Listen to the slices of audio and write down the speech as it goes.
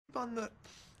on the,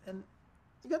 and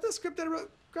you got the script that I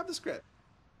wrote? Grab the script.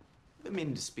 I've been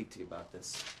meaning to speak to you about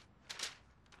this.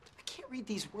 I can't read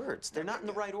these words. They're not in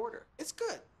the right order. It's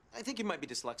good. I think you might be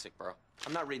dyslexic, bro.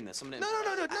 I'm not reading this. I'm gonna.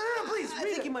 No, please, I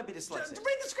think you might be dyslexic.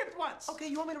 Read the script once. Okay,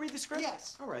 you want me to read the script?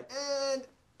 Yes. All right. And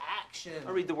action.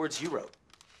 I'll read the words you wrote.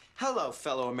 Hello,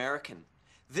 fellow American.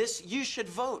 This you should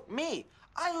vote. Me.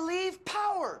 I leave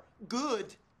power.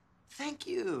 Good. Thank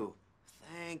you.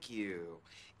 Thank you.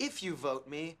 If you vote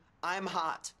me, I'm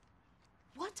hot.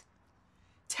 What?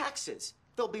 Taxes.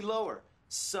 They'll be lower.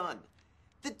 Son.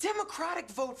 The Democratic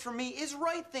vote for me is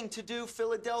right thing to do,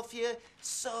 Philadelphia.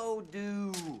 So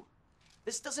do.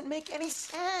 This doesn't make any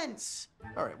sense.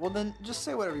 All right, well then, just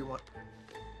say whatever you want.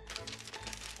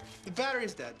 The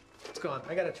battery's dead. It's gone.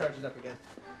 I gotta charge it up again.